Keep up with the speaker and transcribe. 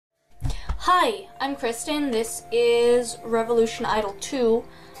Hi, I'm Kristen. This is Revolution Idol 2.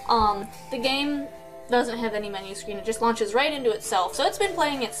 The game doesn't have any menu screen. It just launches right into itself. So it's been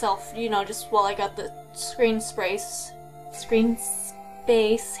playing itself, just while I got the screen space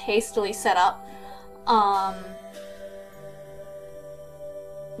hastily set up.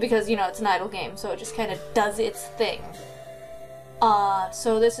 Because, it's an idle game, so it just kind of does its thing.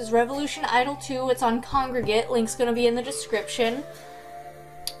 So this is Revolution Idol 2. It's on Kongregate. Link's gonna be in the description.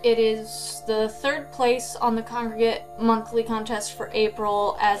 It is the third place on the Kongregate monthly contest for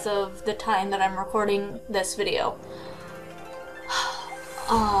April as of the time that I'm recording this video.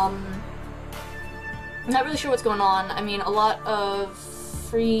 I'm not really sure what's going on. I mean, a lot of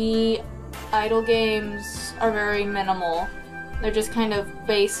free idle games are very minimal. They're just kind of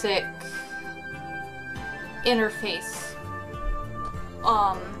basic interface.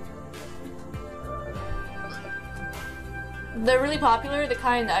 They're really popular. The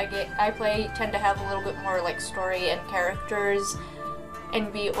kind I play tend to have a little bit more like story and characters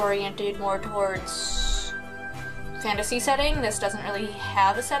and be oriented more towards fantasy setting. This doesn't really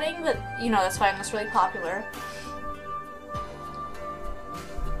have a setting, but that's fine. That's really popular.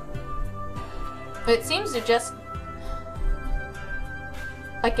 But it seems to just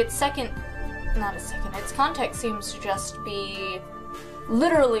like its context seems to just be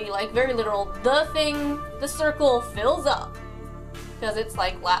literally, like very literal, the circle fills up. Because it's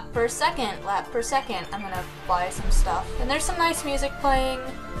like lap per second. I'm gonna buy some stuff. And there's some nice music playing.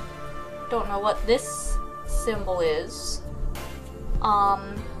 Don't know what this symbol is. So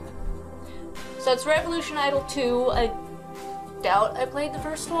it's Revolution Idol 2. I doubt I played the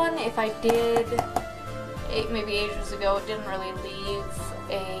first one. If I did, maybe ages ago, it didn't really leave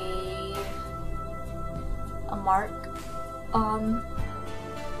a mark.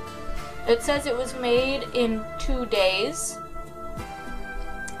 It says it was made in 2 days,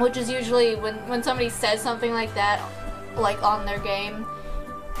 which is usually when somebody says something like that, like on their game,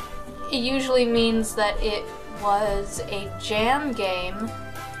 it usually means that it was a jam game.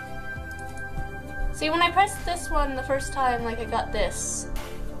 See, when I pressed this one the first time, like I got this,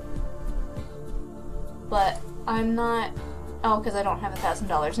 but I'm not, because I don't have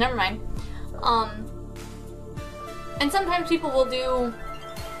 $1,000, never mind. And sometimes people will do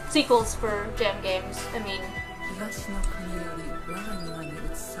sequels for jam games. I mean, I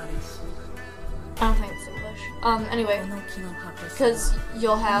don't think it's English. Anyway, because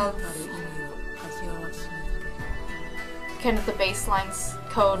you'll have kind of the baseline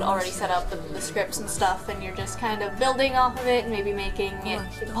code already set up, the scripts and stuff, and you're just kind of building off of it and maybe making it,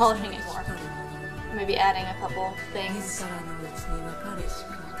 polishing it more. Maybe adding a couple things.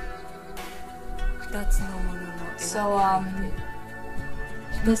 So,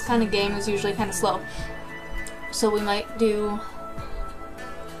 this kind of game is usually kind of slow. So we might do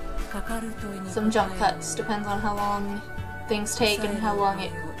some jump cuts, depends on how long things take and how long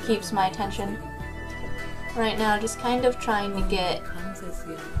it keeps my attention. Right now, just kind of trying to get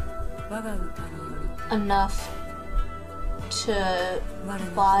enough to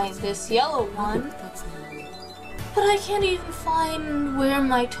buy this yellow one, but I can't even find where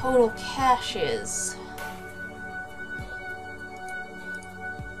my total cash is.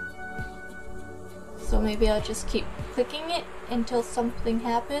 So maybe I'll just keep clicking it until something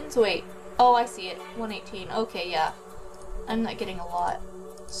happens. Wait. Oh, I see it. 118. Okay, yeah. I'm not getting a lot.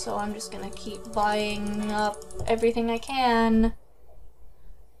 So I'm just gonna keep buying up everything I can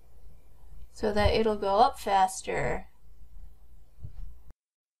so that it'll go up faster.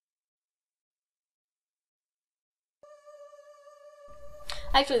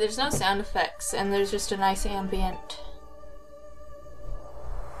 Actually, there's no sound effects, and there's just a nice ambient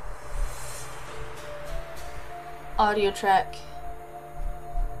audio track.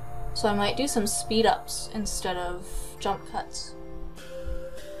 So I might do some speed ups instead of jump cuts.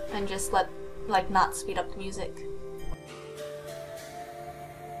 And just not speed up the music.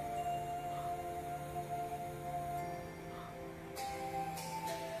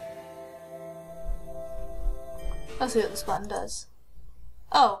 Let's see what this button does.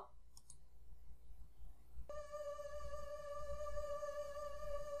 Oh.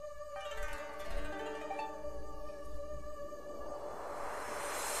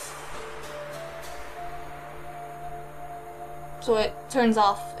 So it turns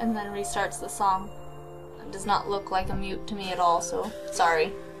off and then restarts the song. It does not look like a mute to me at all, so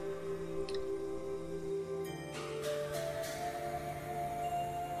sorry.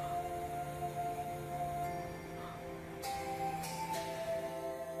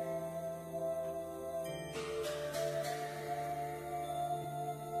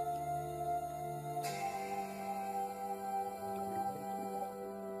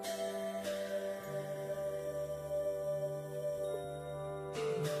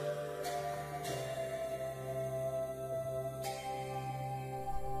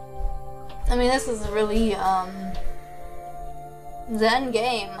 I mean, this is a really, zen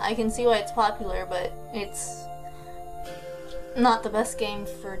game. I can see why it's popular, but it's not the best game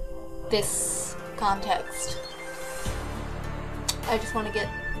for this context. I just want to get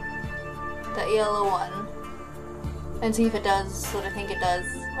that yellow one and see if it does what I think it does.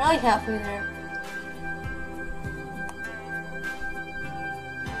 We're like halfway there.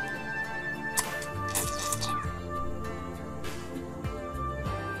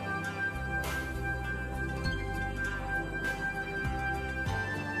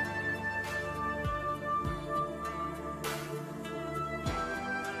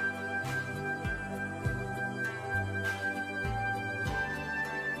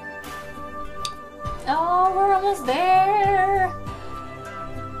 Oh, we're almost there!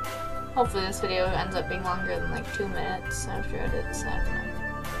 Hopefully this video ends up being longer than like 2 minutes after I did this. I don't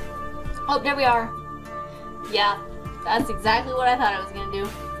know. Oh, there we are! Yeah, that's exactly what I thought I was gonna do.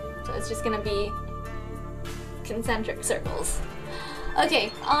 So it's just gonna be concentric circles.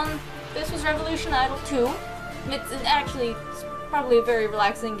 Okay, this was Revolution Idol 2. It's probably a very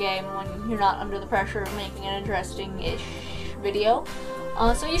relaxing game when you're not under the pressure of making an interesting-ish video.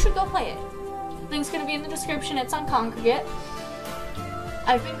 So you should go play it. Link's gonna be in the description. It's on Kongregate.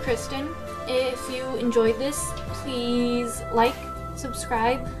 I've been Kristen. If you enjoyed this, please like,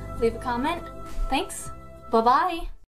 subscribe, leave a comment. Thanks. Bye-bye.